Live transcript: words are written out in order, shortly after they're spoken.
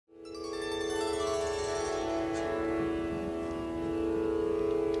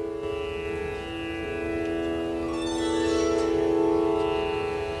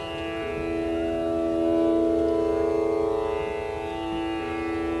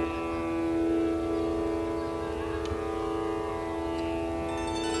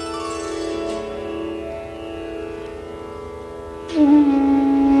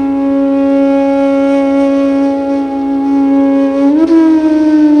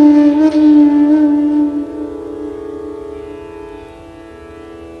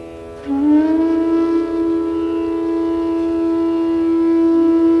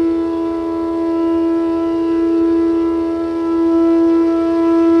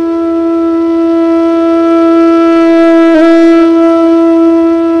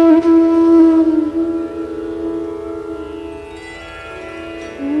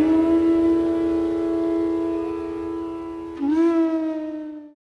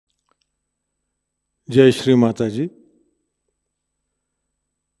जय श्री माता जी।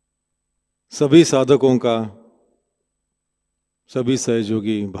 सभी साधकों का, सभी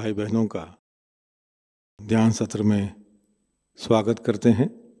सहयोगी भाई बहनों का ध्यान सत्र में स्वागत करते हैं।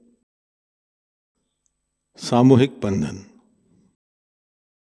 सामूहिक बंधन।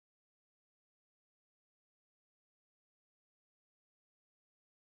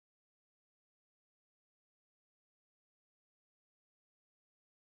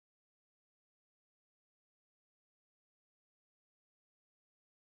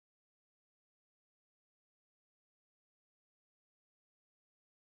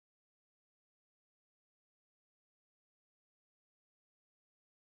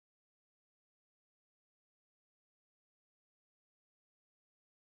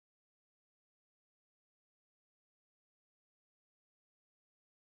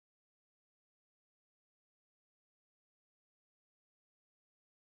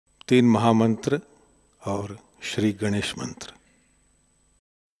 तीन महामंत्र और श्री गणेश मंत्र।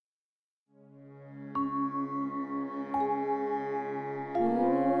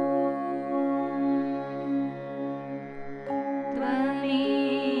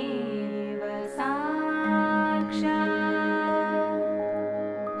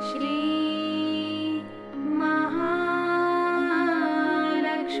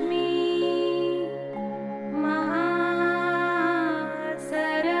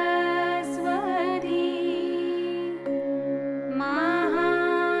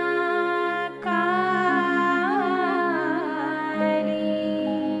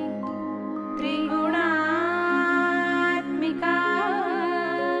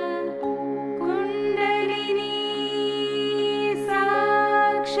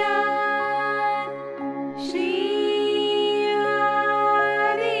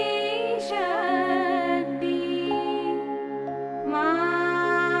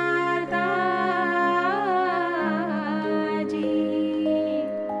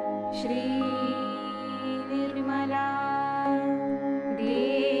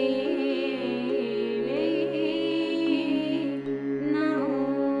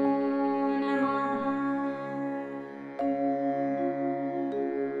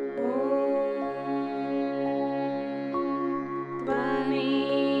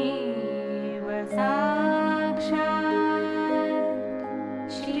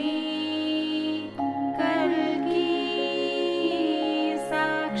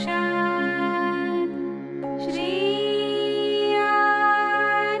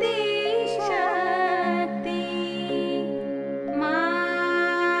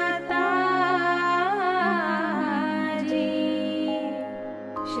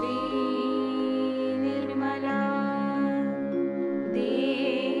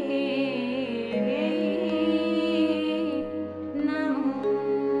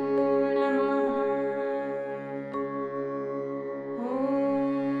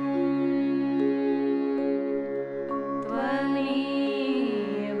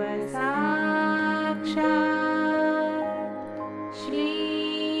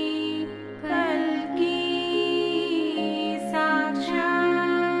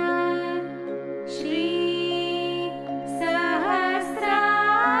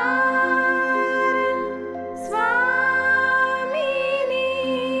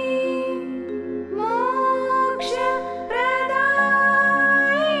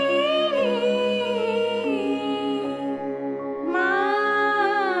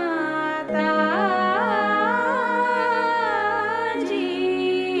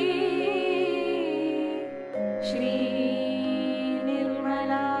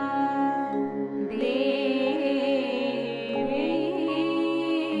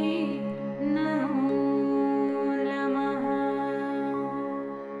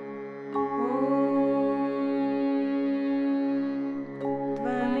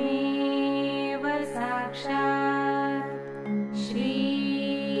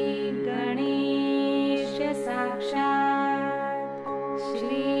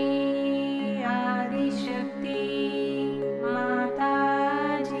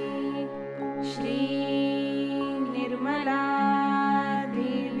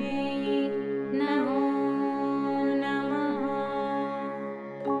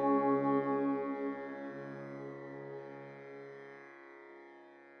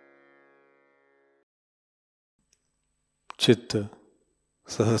 चित्त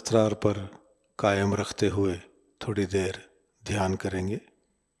सहस्रार पर कायम रखते हुए थोड़ी देर ध्यान करेंगे।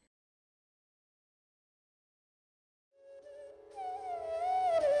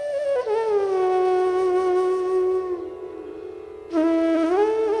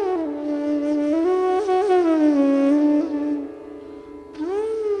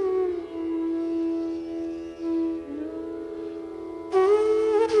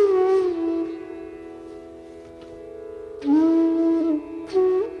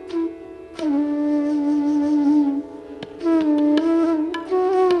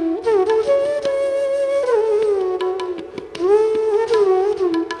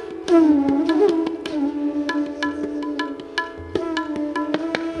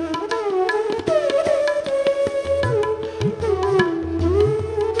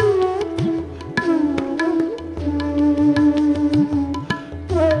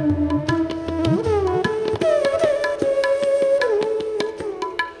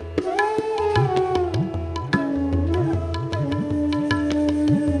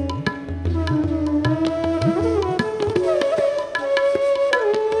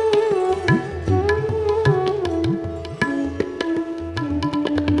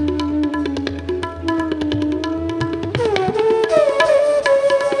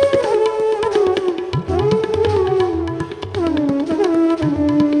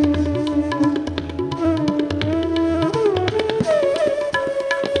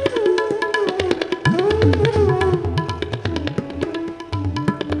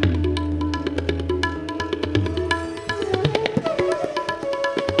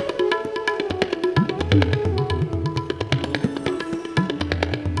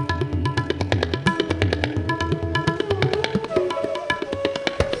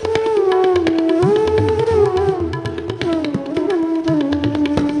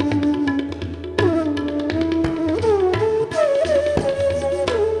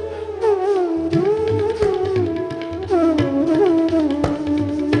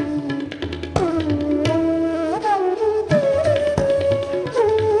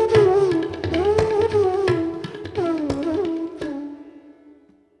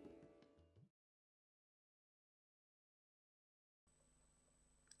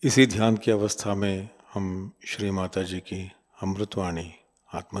 इसी ध्यान की अवस्था में हम श्री माता जी की अमृतवाणी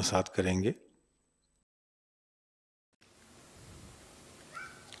आत्मसात करेंगे।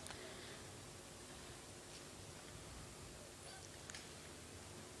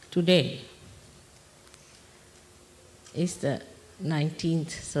 Today is the 19th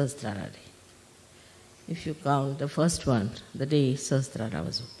Sahasrara day. If you count the first one, the day Sahasrara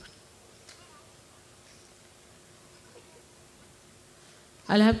was opened.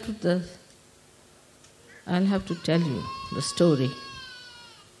 I'll have to tell you the story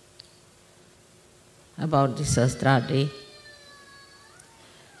about the Sahasrara day,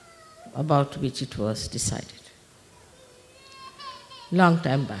 about which it was decided. Long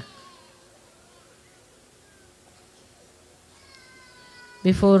time back.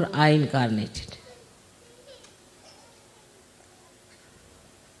 Before I incarnated.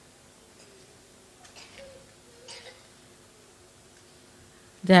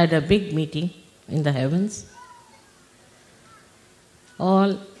 They had a big meeting in the heavens.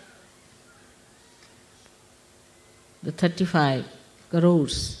 All the 35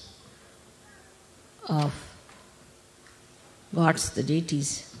 crores of gods, the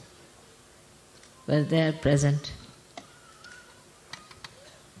deities, were there present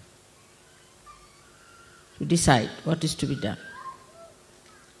to decide what is to be done.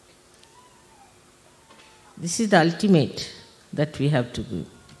 This is the ultimate that we have to give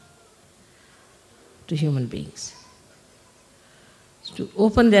to human beings. To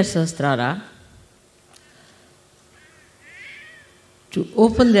open their Sahasrara, to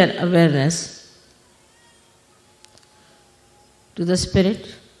open their awareness to the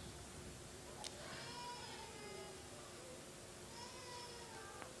Spirit,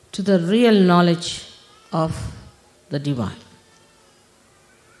 to the real knowledge of the Divine,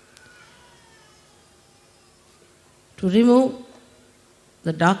 to remove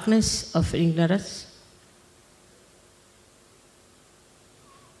the darkness of ignorance,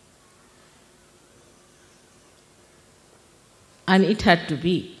 and it had to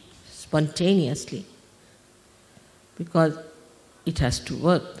be spontaneously because it has to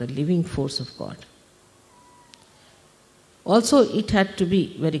work, the living force of God. Also, it had to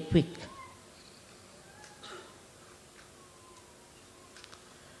be very quick.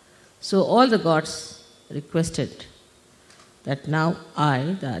 So all the gods requested that now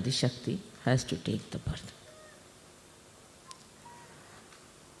I, the Adi-Shakti, has to take the birth.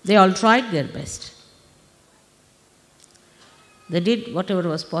 They all tried their best. They did whatever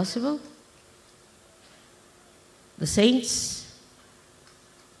was possible. The saints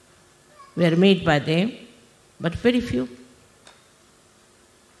were made by them, but very few.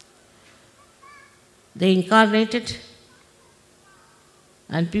 They incarnated,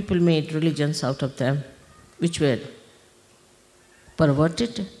 and people made religions out of them, which were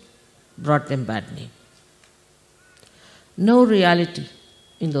perverted, brought them bad name. No reality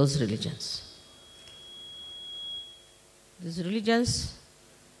in those religions. These religions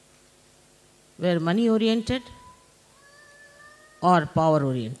were money-oriented or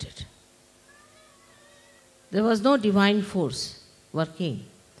power-oriented. There was no divine force working.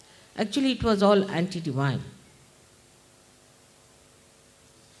 Actually, it was all anti-divine.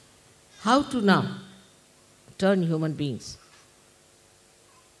 How to now turn human beings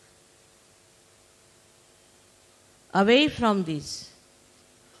away from these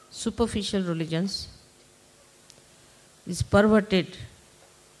superficial religions, these perverted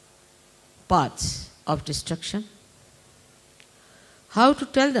paths of destruction? How to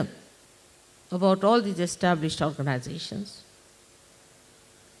tell them about all these established organizations?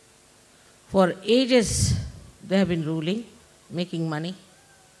 For ages they have been ruling, making money,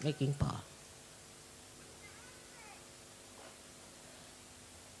 making power.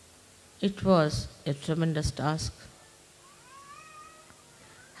 It was a tremendous task,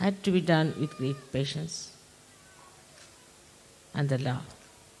 had to be done with great patience and the love.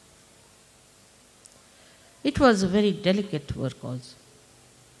 It was a very delicate work also,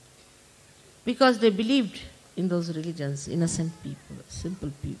 because they believed in those religions, innocent people,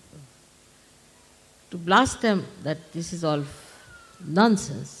 simple people. To blast them that this is all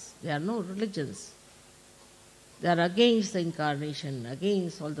nonsense, there are no religions. They are against the incarnation,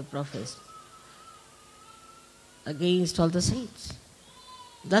 against all the prophets, against all the saints.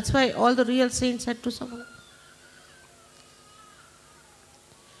 That's why all the real saints had to suffer.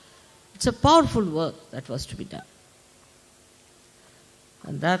 It's a powerful work that was to be done.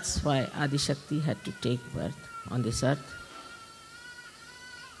 And that's why Adi-Shakti had to take birth on this earth.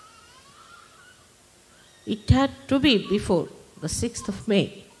 It had to be before the 6th of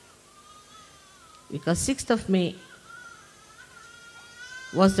May, because 6th of May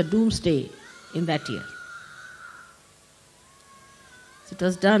was the doomsday in that year. It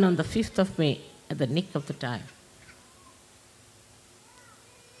was done on the 5th of May at the nick of the time.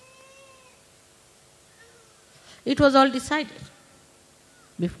 It was all decided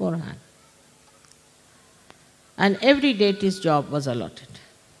beforehand. And every deity's job was allotted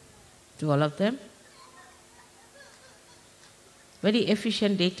to all of them. Very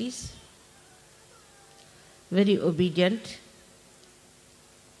efficient deities, very obedient.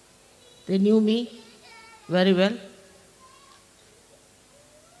 They knew me very well,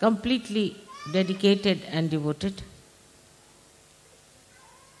 completely dedicated and devoted.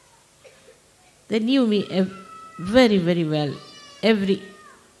 They knew me very, very well. Every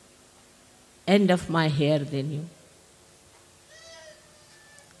end of my hair they knew.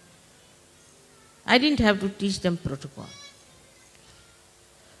 I didn't have to teach them protocol.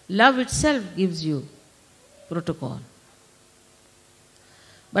 Love itself gives you protocol.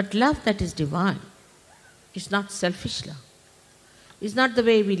 But love that is divine is not selfish love. It's not the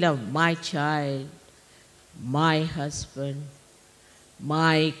way we love my child, my husband,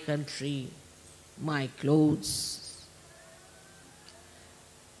 my country, my clothes.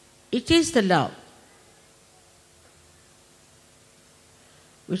 It is the love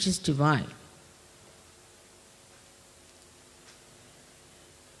which is divine,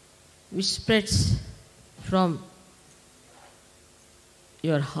 which spreads from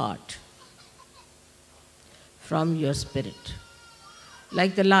your heart, from your spirit,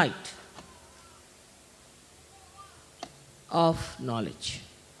 like the light of knowledge.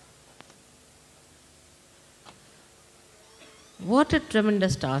 What a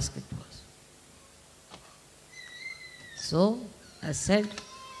tremendous task it was. So, as said,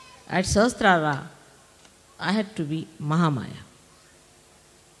 at Sahasrara, I had to be Mahamaya.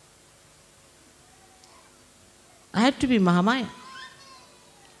 I had to be Mahamaya.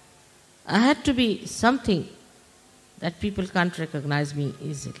 I had to be something that people can't recognize me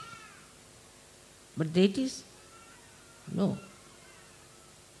easily. But deities, no.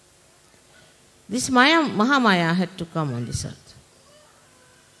 This Mahamaya had to come on this earth.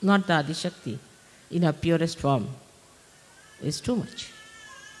 Not the Adi Shakti in her purest form is too much.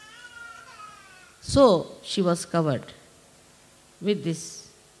 So she was covered with this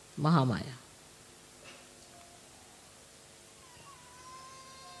Mahamaya.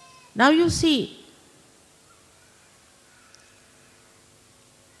 Now you see,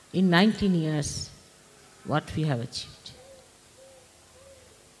 in 19 years, what we have achieved.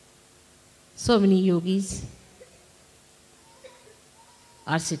 So many yogis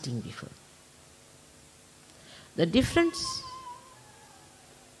are sitting before. The difference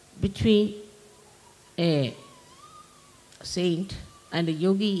between a saint and a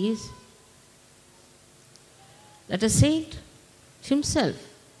yogi is that a saint himself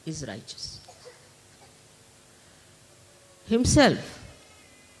is righteous. Himself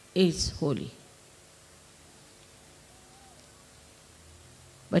is holy.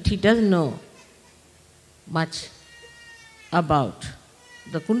 But he doesn't know much about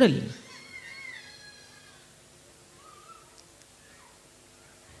the Kundalini.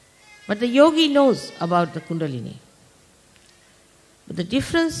 But the yogi knows about the Kundalini. But the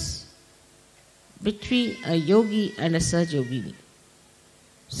difference between a yogi and a Sahaja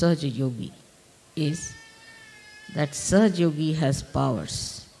yogi is that Sahaja yogi has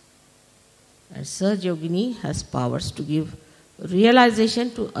powers. And Sahaja yogini has powers to give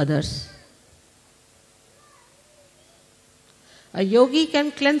realization to others. A yogi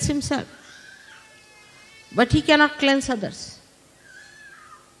can cleanse himself, but he cannot cleanse others.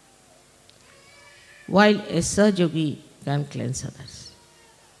 While a Sahaja yogi can cleanse others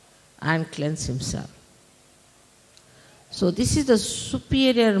and cleanse himself. So this is the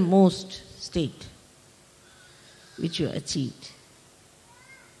superior most state which you achieved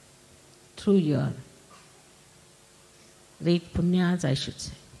through your great punyas, I should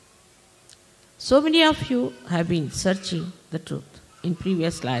say. So many of you have been searching the truth in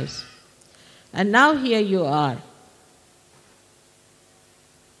previous lives, and now here you are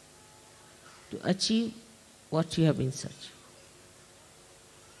to achieve what you have been searching.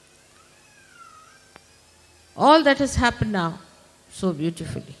 All that has happened now so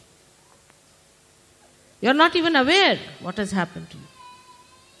beautifully. You are not even aware what has happened to you.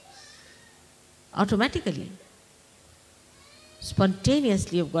 Automatically,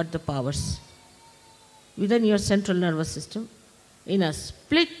 spontaneously you've got the powers within your central nervous system in a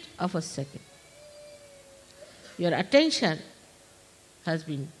split of a second. Your attention has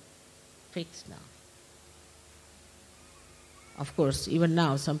been fixed now. Of course, even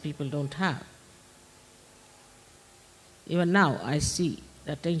now some people don't have. Even now I see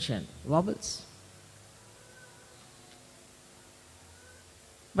the attention wobbles.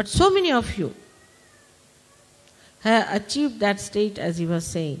 But so many of you have achieved that state, as he was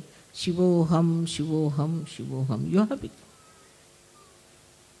saying, Shivoham, Shivoham, Shivoham. You have it.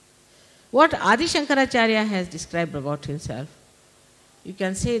 What Adi Shankaracharya has described about himself, you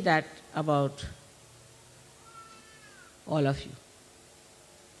can say that about all of you.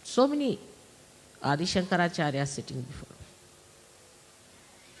 So many Adi Shankaracharya sitting before me.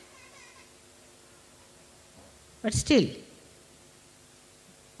 But still,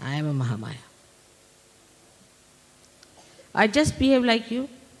 I am a Mahamaya. I just behave like you.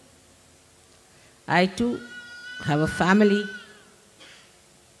 I too have a family.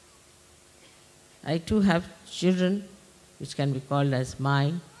 I too have children, which can be called as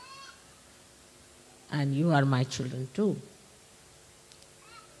mine. And you are my children too.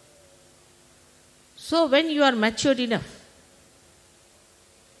 So when you are matured enough,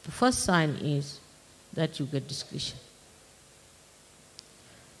 the first sign is that you get discretion.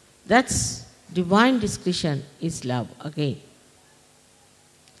 That's divine discretion is love again.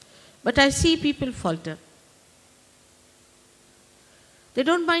 But I see people falter. They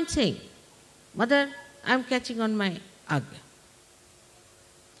don't mind saying, Mother, I'm catching on my agya.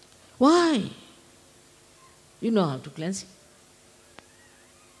 Why? You know how to cleanse it.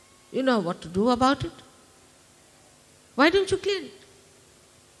 You know what to do about it. Why don't you clear it?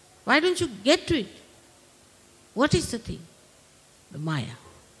 Why don't you get to it? What is the thing? The Maya.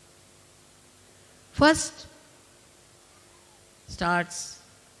 First starts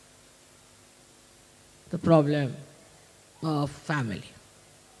the problem of family.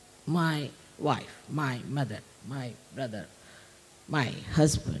 My wife, my mother, my brother, my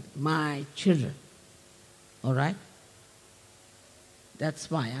husband, my children. All right? That's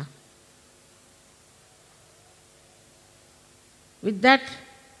Maya. With that,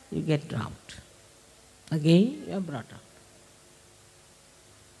 you get drowned. Again, you are brought up.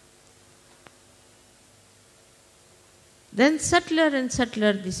 Then subtler and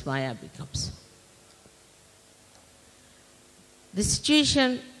subtler this Maya becomes. The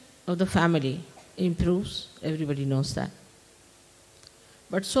situation of the family improves, everybody knows that.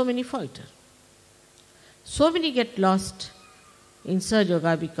 But so many falter. So many get lost in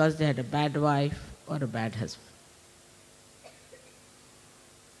Sahajayoga because they had a bad wife or a bad husband.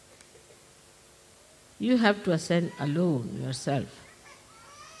 You have to ascend alone yourself.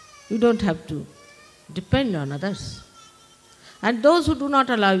 You don't have to depend on others. And those who do not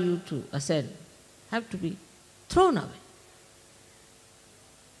allow you to ascend have to be thrown away.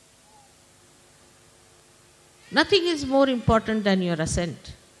 Nothing is more important than your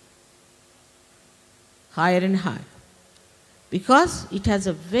ascent, higher and higher, because it has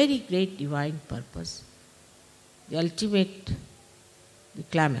a very great divine purpose, the ultimate, the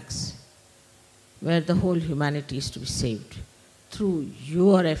climax, where the whole humanity is to be saved through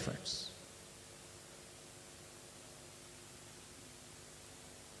your efforts.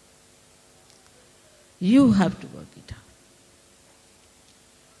 You have to work it out.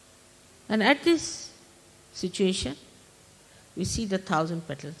 And at this situation, we see the 1,000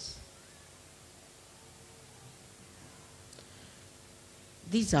 petals.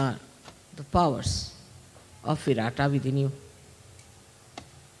 These are the powers of Virata within you.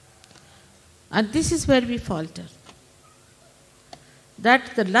 And this is where we falter.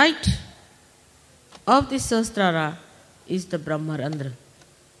 That the light of the Sahasrara is the Brahmarandra,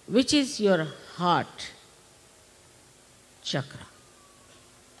 which is your heart chakra.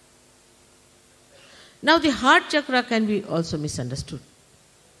 Now the heart chakra can be also misunderstood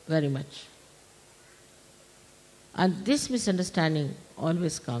very much. And this misunderstanding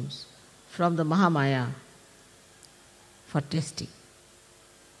always comes from the Mahamaya for testing.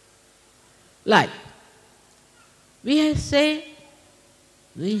 Like, we say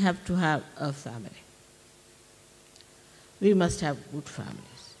we have to have a family. We must have good families.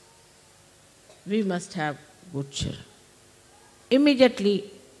 We must have good children.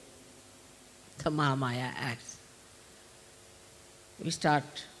 Immediately, the Mahamaya acts. We start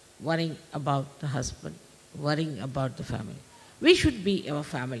worrying about the husband, worrying about the family. We should be our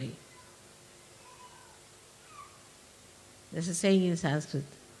family. There's a saying in Sanskrit,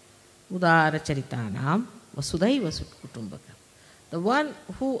 Udara Charitanam Vasudhaiva Kutumbakam. The one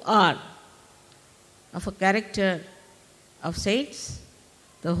who are of a character of saints,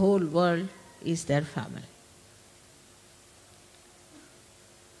 the whole world is their family.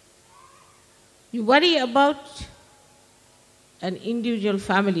 You worry about an individual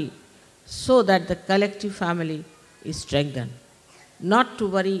family so that the collective family is strengthened. Not to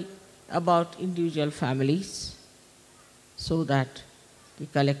worry about individual families so that the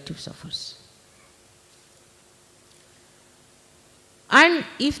collective suffers. And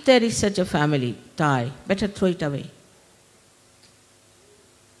if there is such a family tie, better throw it away.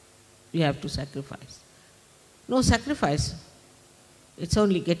 We have to sacrifice. No sacrifice. It's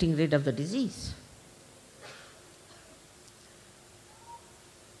only getting rid of the disease.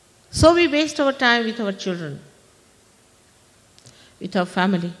 So we waste our time with our children, with our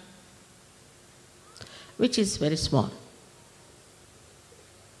family, which is very small.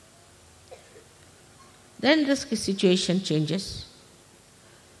 Then the situation changes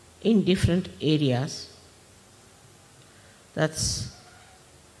in different areas. That's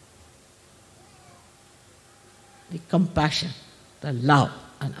the compassion, the love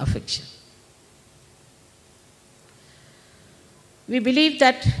and affection. We believe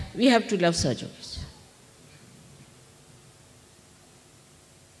that we have to love Sahajogis.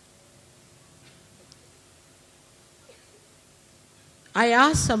 I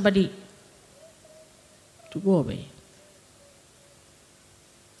asked somebody to go away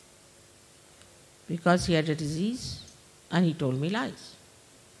because he had a disease and he told me lies.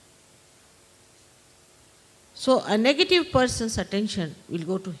 So a negative person's attention will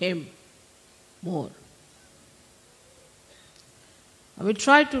go to him more. I will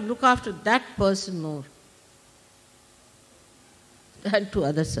try to look after that person more than to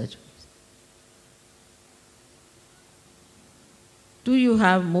other Sahajogis. Do you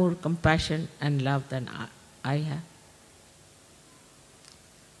have more compassion and love than I have?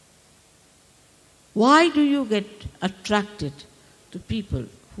 Why do you get attracted to people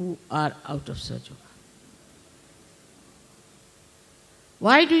who are out of Sahajayoga?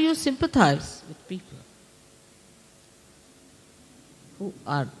 Why do you sympathize with people who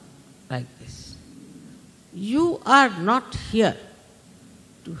are like this? You are not here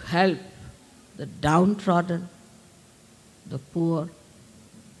to help the downtrodden, the poor,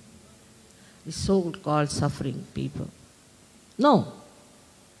 the so-called suffering people. No,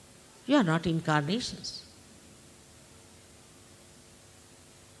 you are not incarnations.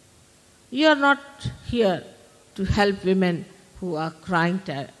 You are not here to help women who are crying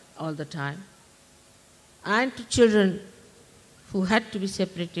all the time, and to children who had to be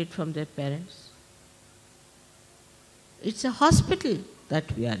separated from their parents. It's a hospital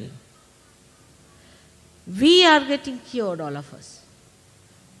that we are in. We are getting cured, all of us.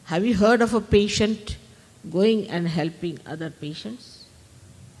 Have you heard of a patient going and helping other patients?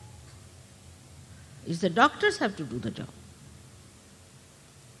 It's the doctors have to do the job.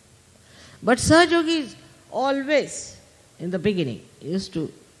 But Sahajogis always, in the beginning, used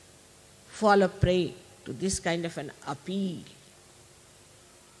to fall a prey to this kind of an appeal.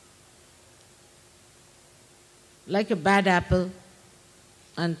 Like a bad apple,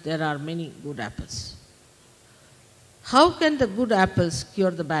 and there are many good apples. How can the good apples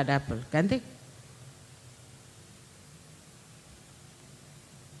cure the bad apple? Can they?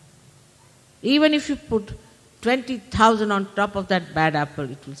 Even if you put 20,000 on top of that bad apple,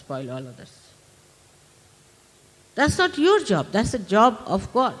 it will spoil all others. That's not your job, that's the job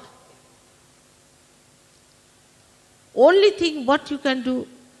of God. Only thing what you can do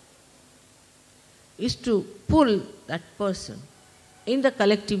is to pull that person in the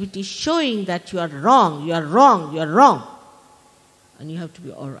collectivity, showing that you are wrong, you are wrong, you are wrong, and you have to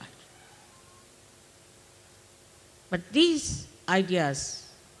be all right. But these ideas,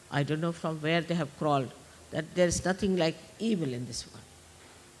 I don't know from where they have crawled, that there is nothing like evil in this world.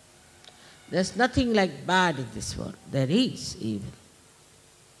 There's nothing like bad in this world. There is evil.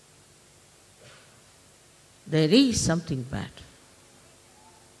 There is something bad.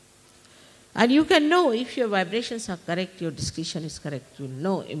 And you can know if your vibrations are correct, your discretion is correct, you'll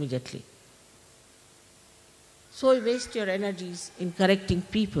know immediately. So you waste your energies in correcting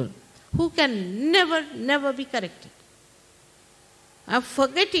people who can never be corrected. I'm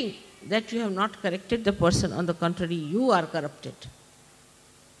forgetting that you have not corrected the person. On the contrary, you are corrupted.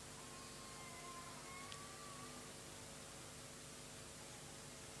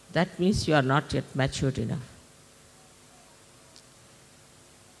 That means you are not yet matured enough.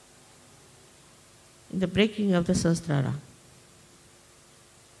 In the breaking of the Sahasrara,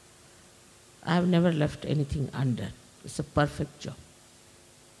 I have never left anything under. It's a perfect job.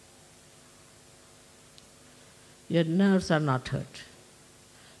 Your nerves are not hurt.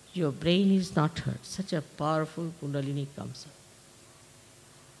 Your brain is not hurt. Such a powerful Kundalini comes up.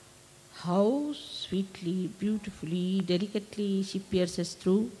 How sweetly, beautifully, delicately she pierces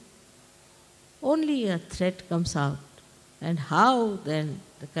through. Only a thread comes out. And how then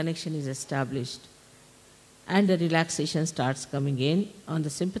the connection is established and the relaxation starts coming in on the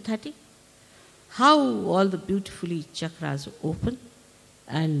sympathetic. How all the beautifully chakras open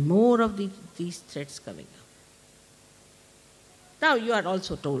and more of these threats coming up. Now you are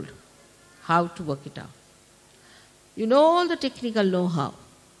also told how to work it out. You know all the technical know-how.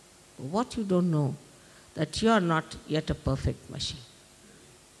 What you don't know, that you are not yet a perfect machine.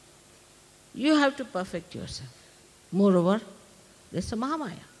 You have to perfect yourself. Moreover, there's a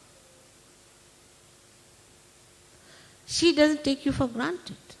Mahamaya. She doesn't take you for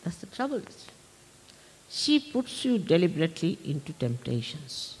granted. That's the trouble. She puts you deliberately into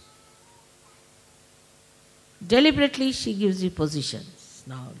temptations. Deliberately she gives you positions.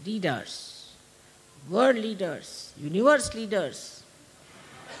 Now leaders, world leaders, universe leaders.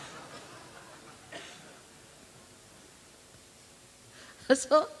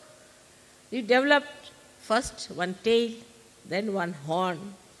 So you developed first one tail, then one horn,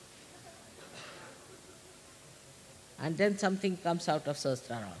 and then something comes out of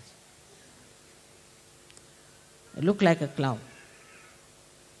Sahasrara also. You look like a clown.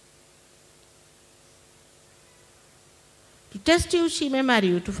 To test you, she may marry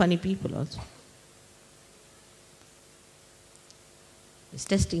you to funny people also. This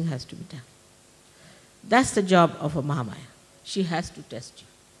testing has to be done. That's the job of a Mahamaya. She has to test you.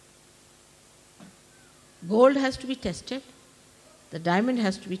 Gold has to be tested. The diamond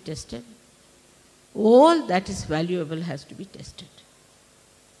has to be tested. All that is valuable has to be tested.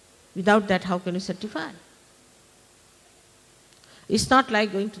 Without that, how can you certify? It's not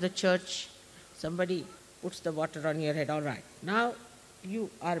like going to the church, somebody puts the water on your head, all right. Now you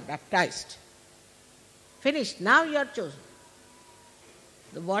are baptized. Finished. Now you are chosen.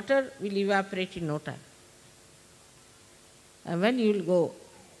 The water will evaporate in no time. And when you will go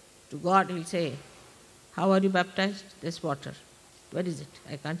to God, He will say, how are you baptized? This water. Where is it?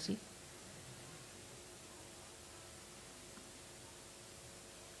 I can't see.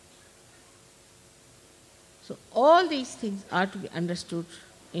 So all these things are to be understood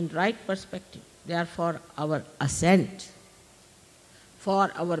in right perspective. They are for our ascent,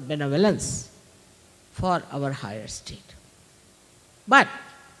 for our benevolence, for our higher state. But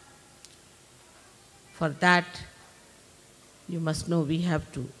for that, you must know we have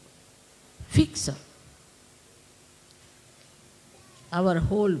to fix up our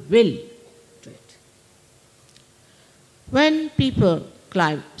whole will to it. When people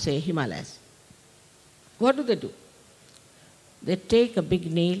climb, say, Himalayas, what do? They take a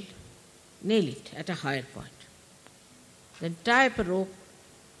big nail it at a higher point, then tie up a rope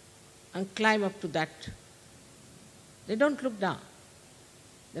and climb up to that. They don't look down.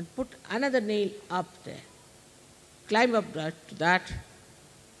 Then put another nail up there, climb up to that,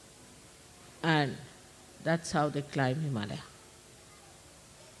 and that's how they climb Himalaya.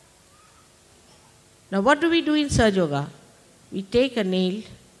 Now what do we do in Sahajayoga? We take a nail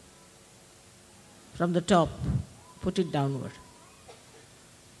from the top, put it downward.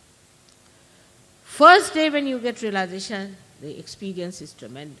 First day when you get realization, the experience is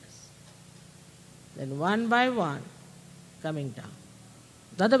tremendous. Then one by one, coming down,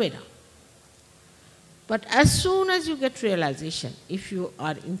 the other way down. But as soon as you get realization, if you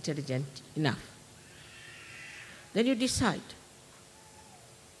are intelligent enough, then you decide,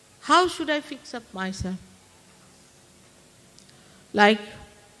 how should I fix up myself? Like,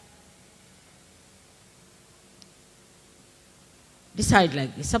 decide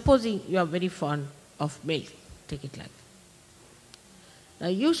like this. Supposing you are very fond of milk, take it like that. Now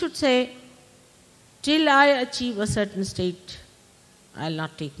you should say, till I achieve a certain state, I will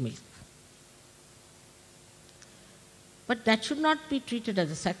not take milk. But that should not be treated as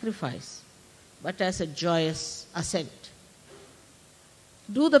a sacrifice, but as a joyous ascent.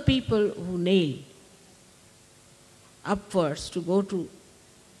 Do the people who nail upwards to go to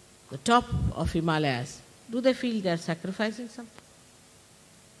the top of Himalayas, do they feel they are sacrificing something?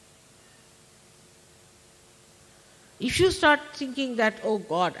 If you start thinking that, oh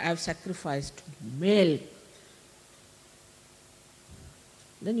God, I have sacrificed milk,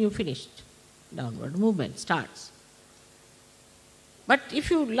 then you finished. Downward movement starts. But if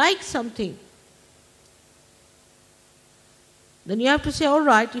you like something, then you have to say, all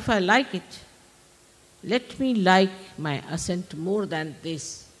right, if I like it, let me like my ascent more than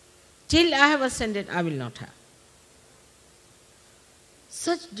this. Till I have ascended, I will not have.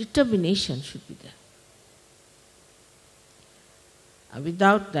 Such determination should be there.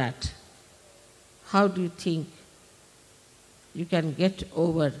 Without that, how do you think you can get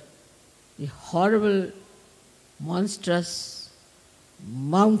over the horrible, monstrous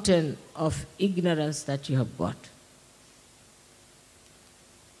mountain of ignorance that you have got?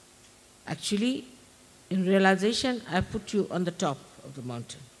 Actually, in realization, I put you on the top of the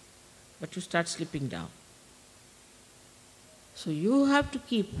mountain, but you start slipping down. So you have to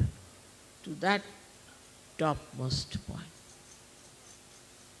keep to that topmost point.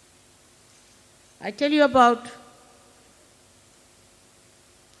 I tell you about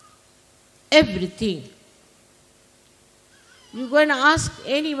everything. You go and ask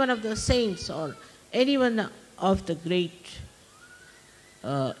any one of the saints or any one of the great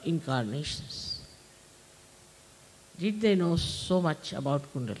incarnations. Did they know so much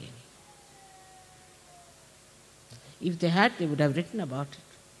about Kundalini? If they had, they would have written about it.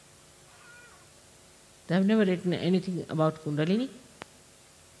 They have never written anything about Kundalini.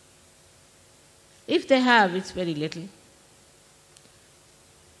 If they have, it's very little.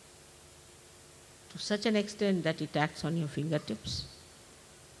 To such an extent that it acts on your fingertips.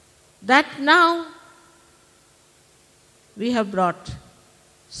 That now we have brought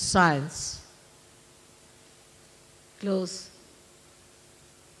science close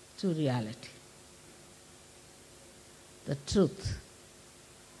to reality. The truth,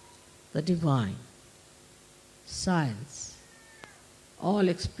 the divine, science, all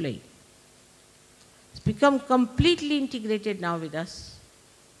explained. It's become completely integrated now with us.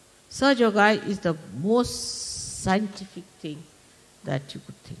 Sahajayoga is the most scientific thing that you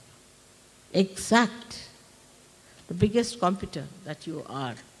could think of. Exact. The biggest computer that you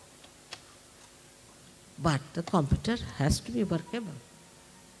are. But the computer has to be workable.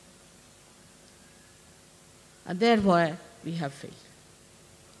 And therefore we have failed.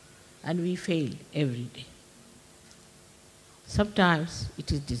 And we fail every day. Sometimes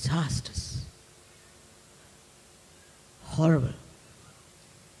it is disastrous. Horrible.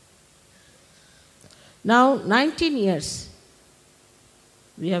 Now 19 years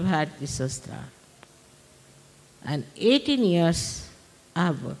we have had this Sahasrara. And 18 years I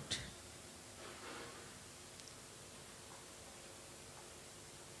have worked.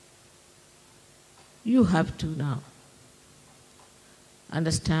 You have to now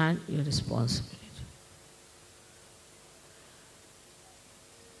understand your responsibility.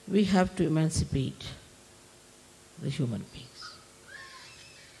 We have to emancipate the human beings.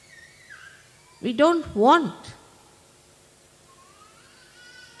 We don't want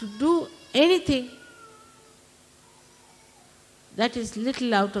to do anything that is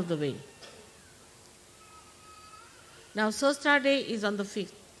little out of the way. Now Sahasrara Day is on the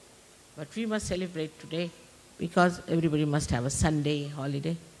 5th, but we must celebrate today because everybody must have a Sunday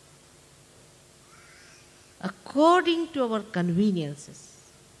holiday. According to our conveniences,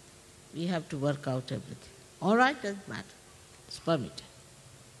 we have to work out everything. All right, doesn't matter. It's permitted.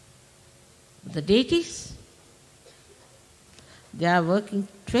 But the deities, they are working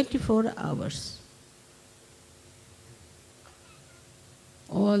 24 hours.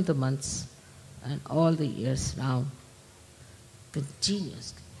 All the months and all the years now,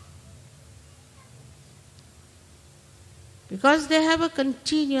 continuously. Because they have a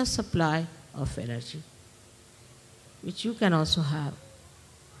continuous supply of energy, which you can also have.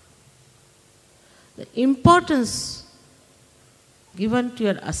 The importance given to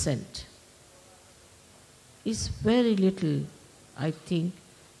your ascent is very little, I think,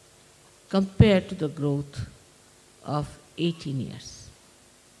 compared to the growth of 18 years.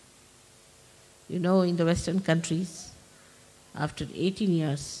 You know, in the Western countries, after 18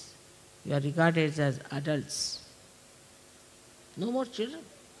 years, you are regarded as adults. No more children.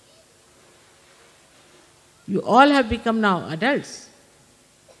 You all have become now adults.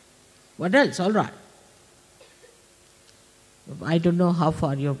 Adults, all right. I don't know how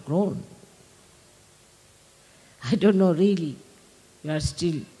far you have grown. I don't know really. You are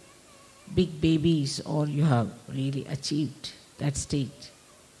still big babies or you have really achieved that stage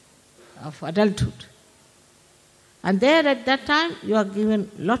of adulthood. And there at that time you are given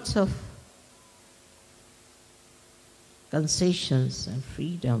lots of concessions and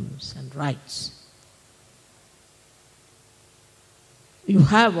freedoms and rights. You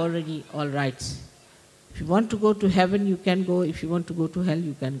have already all rights. If you want to go to heaven, you can go. If you want to go to hell,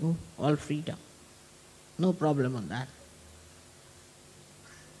 you can go. All freedom. No problem on that.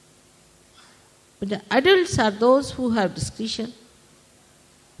 But the adults are those who have discretion,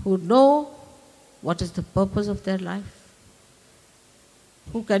 who know what is the purpose of their life,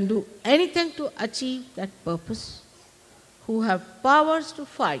 who can do anything to achieve that purpose, who have powers to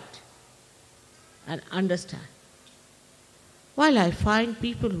fight and understand. While I find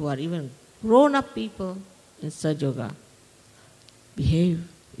people who are even grown-up people in Sahajayoga behave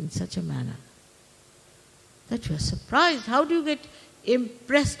in such a manner that you are surprised. How do you get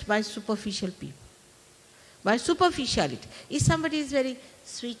impressed by superficial people? By superficiality. If somebody is very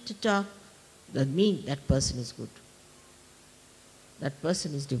sweet to talk, doesn't mean that person is good. That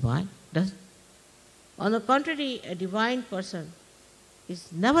person is divine, doesn't. On the contrary, a divine person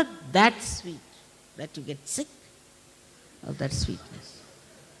is never that sweet that you get sick of that sweetness.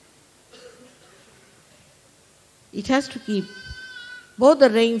 It has to keep both the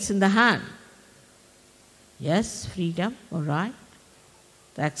reins in the hand. Yes, freedom, all right.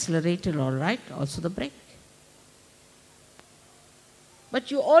 The accelerator, all right. Also the brake. But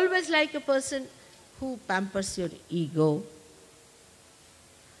you always like a person who pampers your ego,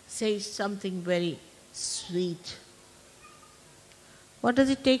 says something very sweet. What does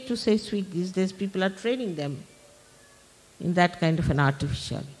it take to say sweet these days? People are training them in that kind of an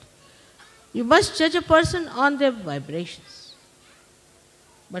artificiality. You must judge a person on their vibrations.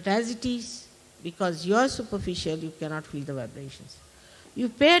 But as it is, because you are superficial, you cannot feel the vibrations. You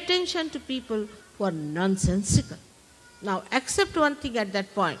pay attention to people who are nonsensical. Now, accept one thing at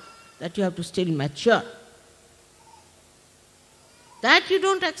that point, that you have to still mature. That you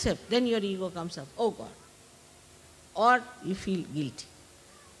don't accept, then your ego comes up, oh God. Or you feel guilty.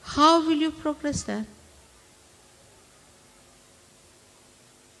 How will you progress there?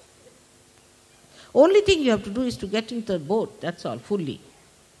 Only thing you have to do is to get into the boat, that's all, fully.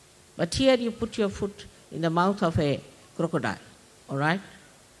 But here you put your foot in the mouth of a crocodile, all right?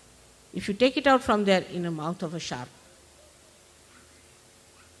 If you take it out from there in the mouth of a shark,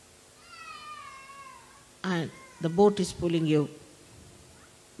 and the boat is pulling you,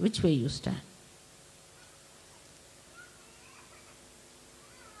 which way you stand?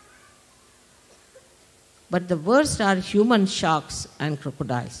 But the worst are human sharks and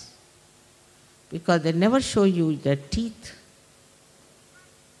crocodiles, because they never show you their teeth.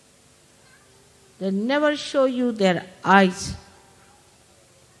 They never show you their eyes.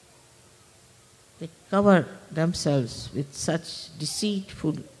 They cover themselves with such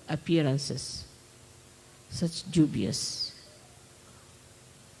deceitful appearances, such dubious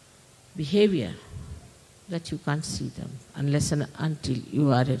behavior that you can't see them unless and until you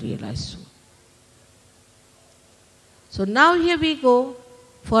are a realized soul. So now here we go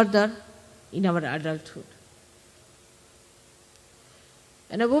further in our adulthood.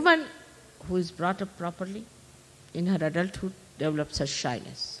 And a woman who is brought up properly in her adulthood develops her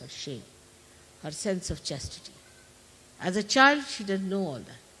shyness, her shame, her sense of chastity. As a child, she doesn't know all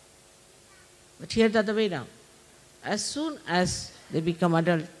that. But here the other way now. As soon as they become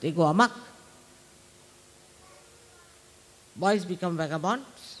adult, they go amok. Boys become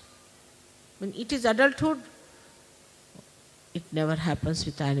vagabonds. When it is adulthood, it never happens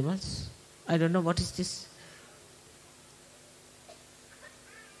with animals. I don't know what is this.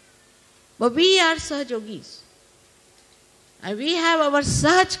 But we are Sahajogis. And we have our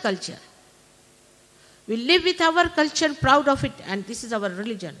Sahaj culture. We live with our culture, proud of it, and this is our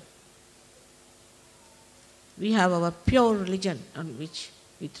religion. We have our pure religion on which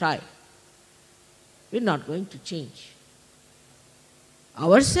we thrive. We're not going to change.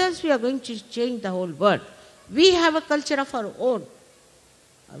 Ourselves, we are going to change the whole world. We have a culture of our own.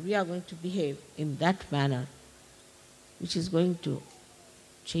 We are going to behave in that manner which is going to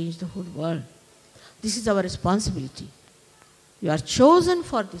change the whole world. This is our responsibility. You are chosen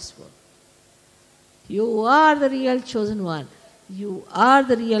for this world. You are the real chosen one. You are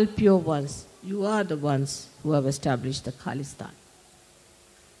the real pure ones. You are the ones who have established the Khalistan.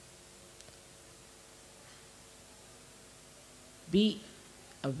 Be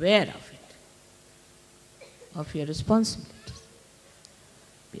aware of it, of your responsibilities.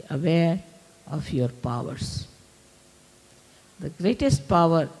 Be aware of your powers. The greatest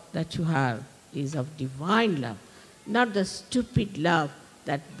power that you have is of divine love, not the stupid love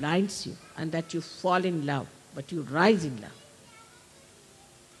that blinds you and that you fall in love, but you rise in love.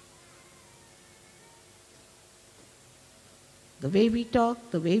 The way we talk,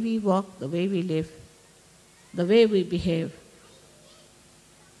 the way we walk, the way we live, the way we behave,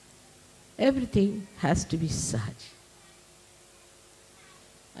 everything has to be Sahaj.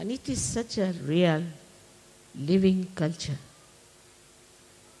 And it is such a real, living culture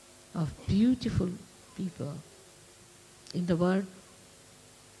of beautiful people in the world.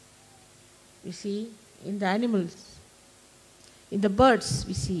 We see in the animals, in the birds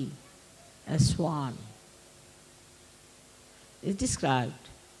we see a swan. It's described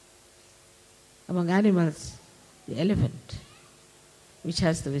among animals, the elephant, which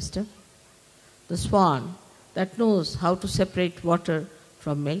has the wisdom, the swan that knows how to separate water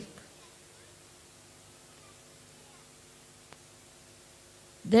from milk.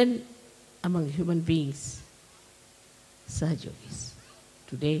 Then among human beings, Sahajogis.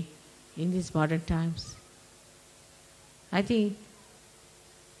 Today, in these modern times, I think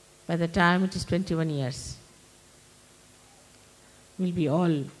by the time it is 21 years, we'll be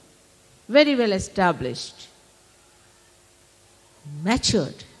all very well established,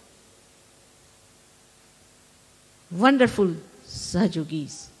 matured, wonderful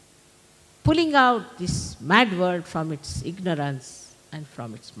Sahajogis, pulling out this mad world from its ignorance and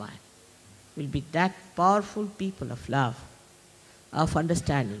from its mind, will be that powerful people of love, of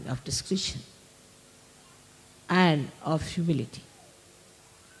understanding, of discretion, and of humility.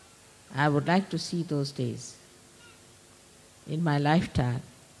 I would like to see those days in my lifetime.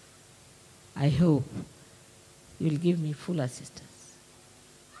 I hope you will give me full assistance.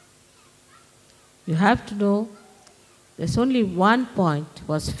 You have to know there's only one point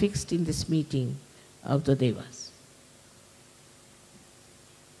was fixed in this meeting of the Devas.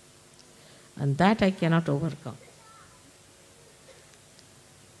 And that I cannot overcome.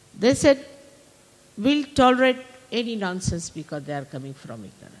 They said, we'll tolerate any nonsense because they are coming from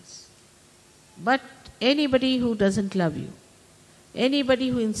ignorance. But anybody who doesn't love you, anybody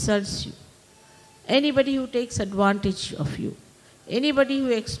who insults you, anybody who takes advantage of you, anybody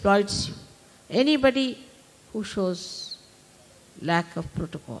who exploits you, anybody who shows lack of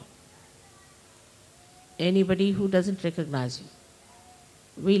protocol, anybody who doesn't recognize you,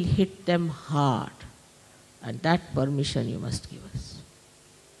 we'll hit them hard. And that permission you must give us.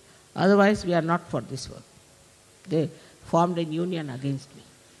 Otherwise, we are not for this work. They formed a union against me.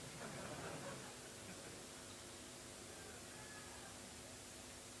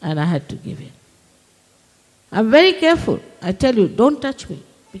 And I had to give in. I'm very careful. I tell you, don't touch me.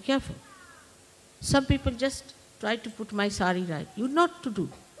 Be careful. Some people just try to put my sari right. You not to do.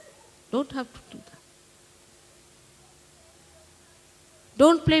 Don't have to do that.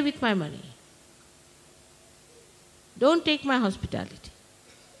 Don't play with my money. Don't take my hospitality.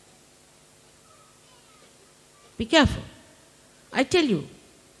 Be careful. I tell you,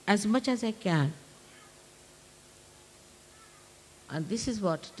 as much as I can. And this is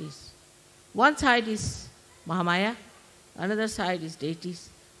what it is. One side is Mahamaya, another side is deities,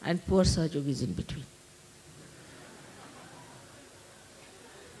 and poor Sahajogis in between.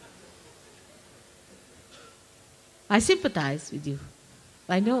 I sympathize with you.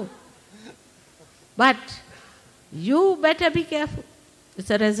 I know. But you better be careful.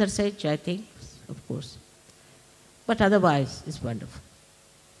 It's a research, I think, of course. But otherwise, it's wonderful.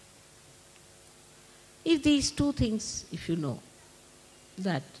 If these two things, if you know,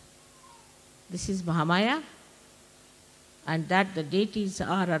 that this is Mahamaya and that the deities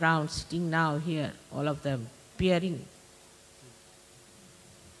are around, sitting now here, all of them, peering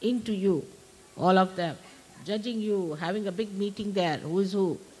into you, all of them, judging you, having a big meeting there, who is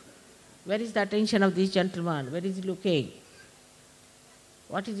who, where is the attention of this gentleman, where is he looking,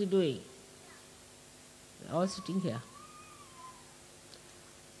 what is he doing? They're all sitting here.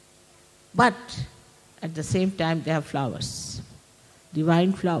 But at the same time they have flowers,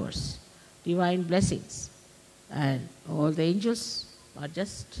 divine blessings. And all the angels are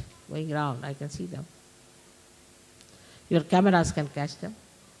just going around. I can see them. Your cameras can catch them.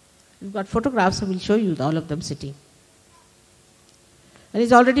 You've got photographs, I will show you all of them sitting. And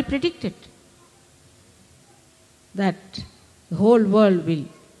it's already predicted that the whole world will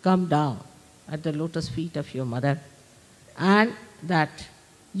come down at the lotus feet of your mother, and that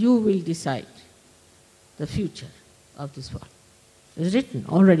you will decide the future of this world. It's written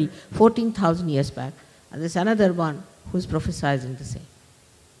already 14,000 years back, and there's another one who's prophesizing the same.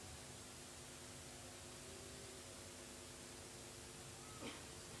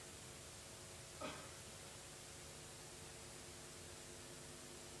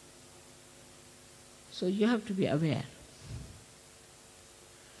 So you have to be aware.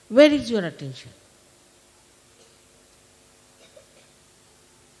 Where is your attention?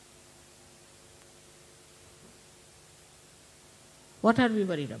 What are we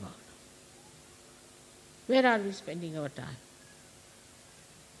worried about? Where are we spending our time?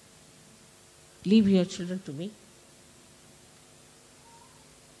 Leave your children to me.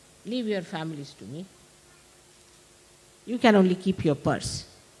 Leave your families to me. You can only keep your purse.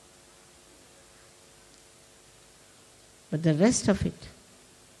 But the rest of it,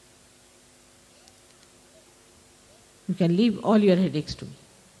 you can leave all your headaches to me.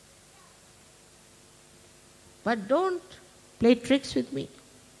 But don't play tricks with me.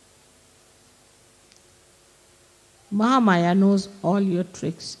 Mahamaya knows all your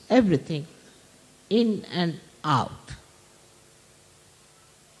tricks, everything, in and out.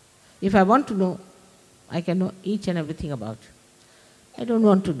 If I want to know, I can know each and everything about you. I don't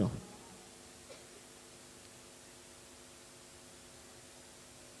want to know.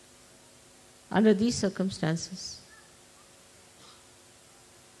 Under these circumstances,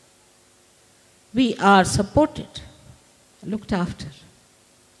 we are supported, looked after.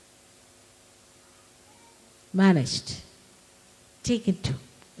 managed, taken to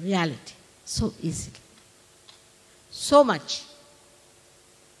reality so easily, so much,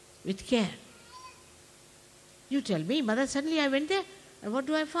 with care. You tell me, Mother, suddenly I went there, and what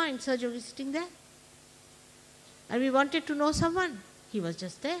do I find? Sahajayoga is sitting there. And we wanted to know someone. He was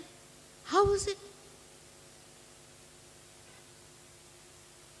just there. How was it?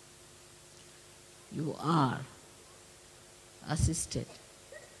 You are assisted.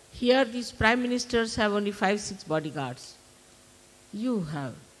 Here these prime ministers have only 5-6 bodyguards. You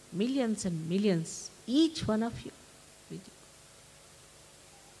have millions and millions, each one of you, with you.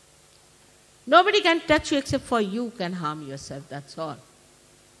 Nobody can touch you except for you can harm yourself, that's all.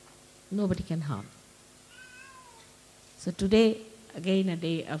 Nobody can harm. So today, again a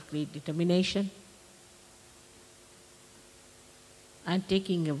day of great determination and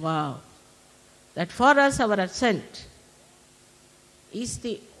taking a vow that for us our ascent is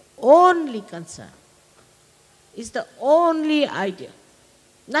the only concern, is the only idea,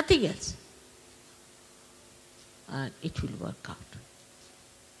 nothing else. And it will work out.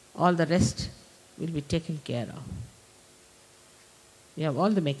 All the rest will be taken care of. We have all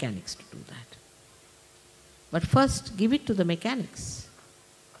the mechanics to do that. But first, give it to the mechanics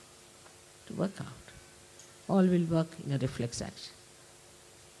to work out. All will work in a reflex action.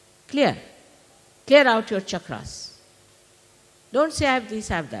 Clear. Clear out your chakras. Don't say I have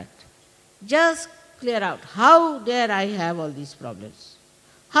this, I have that. Just clear out. How dare I have all these problems?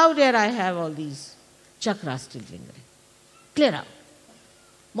 How dare I have all these chakras still lingering? Clear out.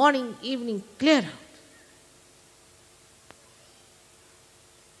 Morning, evening, clear out.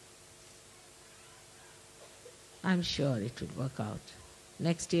 I'm sure it will work out.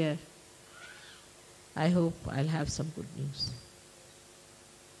 Next year, I hope I'll have some good news.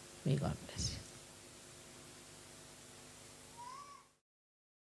 May God bless you.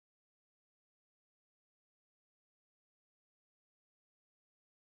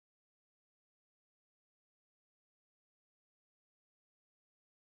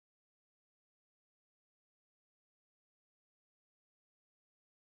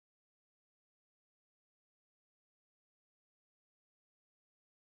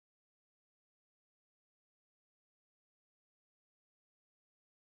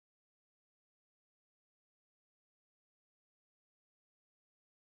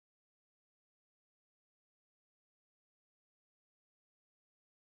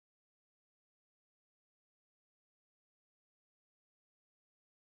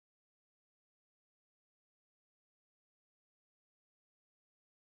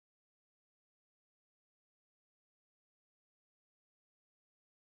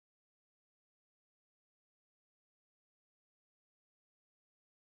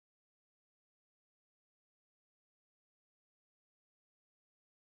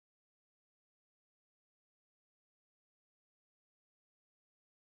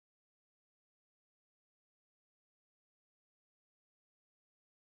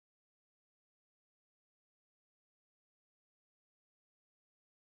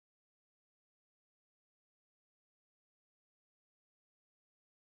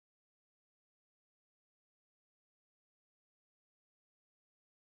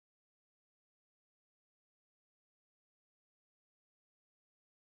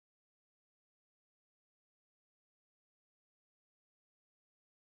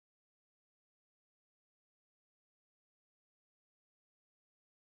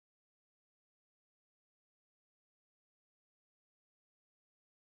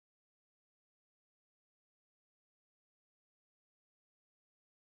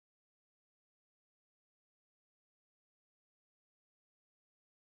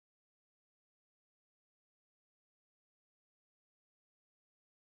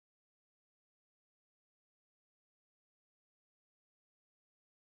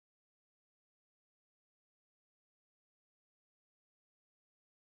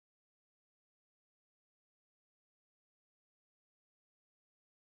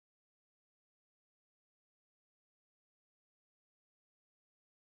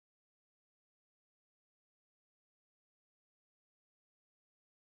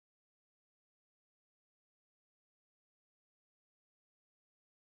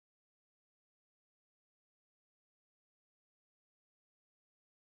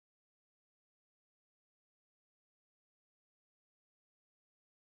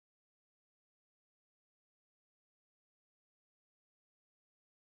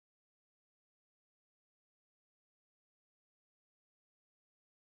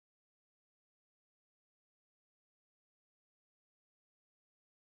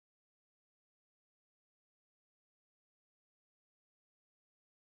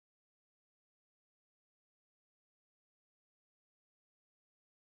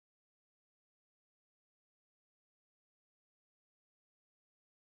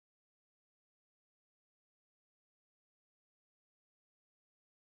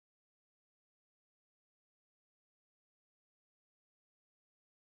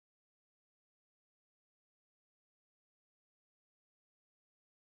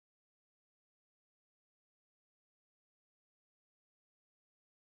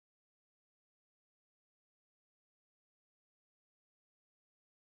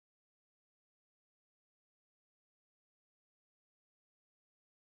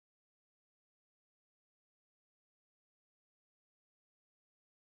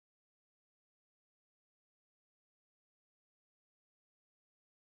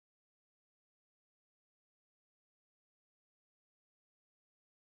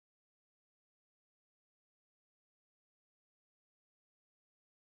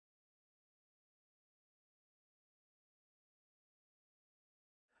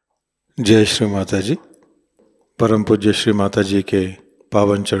 जय श्री माता जी। परम पूज्य श्री माता जी के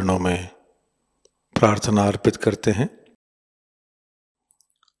पावन चरणों में प्रार्थना अर्पित करते हैं।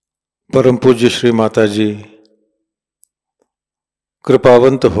 परम पूज्य श्री माता जी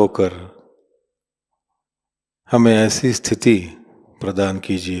कृपावंत होकर हमें ऐसी स्थिति प्रदान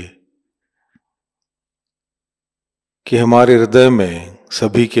कीजिए कि हमारे हृदय में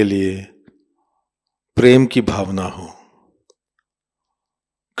सभी के लिए प्रेम की भावना हो,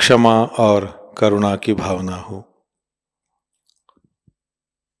 क्षमा और करुणा की भावना हो।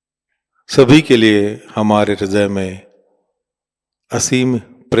 सभी के लिए हमारे हृदय में असीम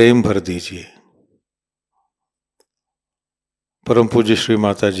प्रेम भर दीजिए। परम पूज्य श्री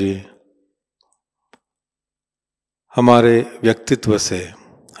माता जी हमारे व्यक्तित्व से,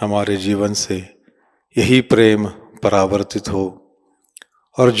 हमारे जीवन से यही प्रेम परावर्तित हो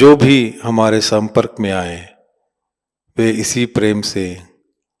और जो भी हमारे संपर्क में आए वे इसी प्रेम से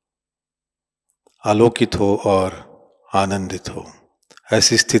आलोकित हो और आनंदित हो।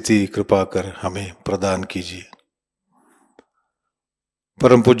 ऐसी स्थिति कृपा कर हमें प्रदान कीजिए।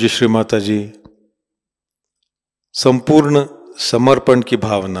 परम पूज्य श्री माता जी संपूर्ण समर्पण की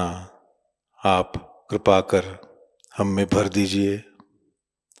भावना आप कृपा कर हम में भर दीजिए।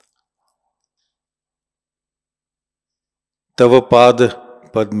 तव पाद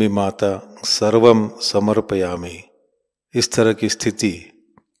पद्मी माता सर्वम समर्पयामि। इस तरह की स्थिति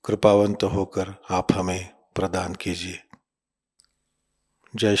कृपावंत होकर आप हमें प्रदान कीजिए।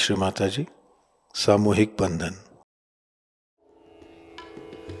 जय श्री माता जी। सामूहिक बंधन।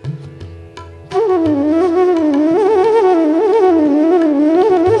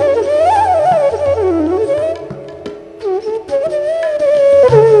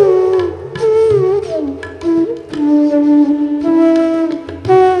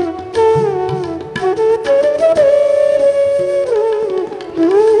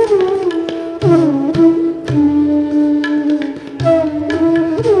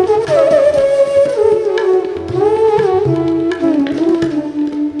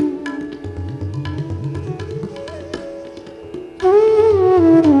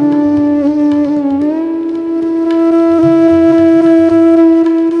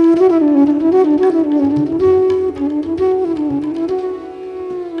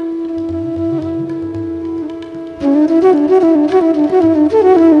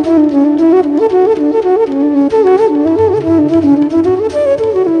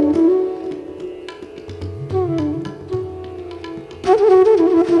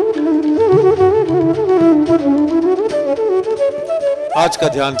 आज का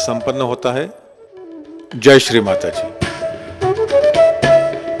ध्यान संपन्न होता है। जय श्री माता जी।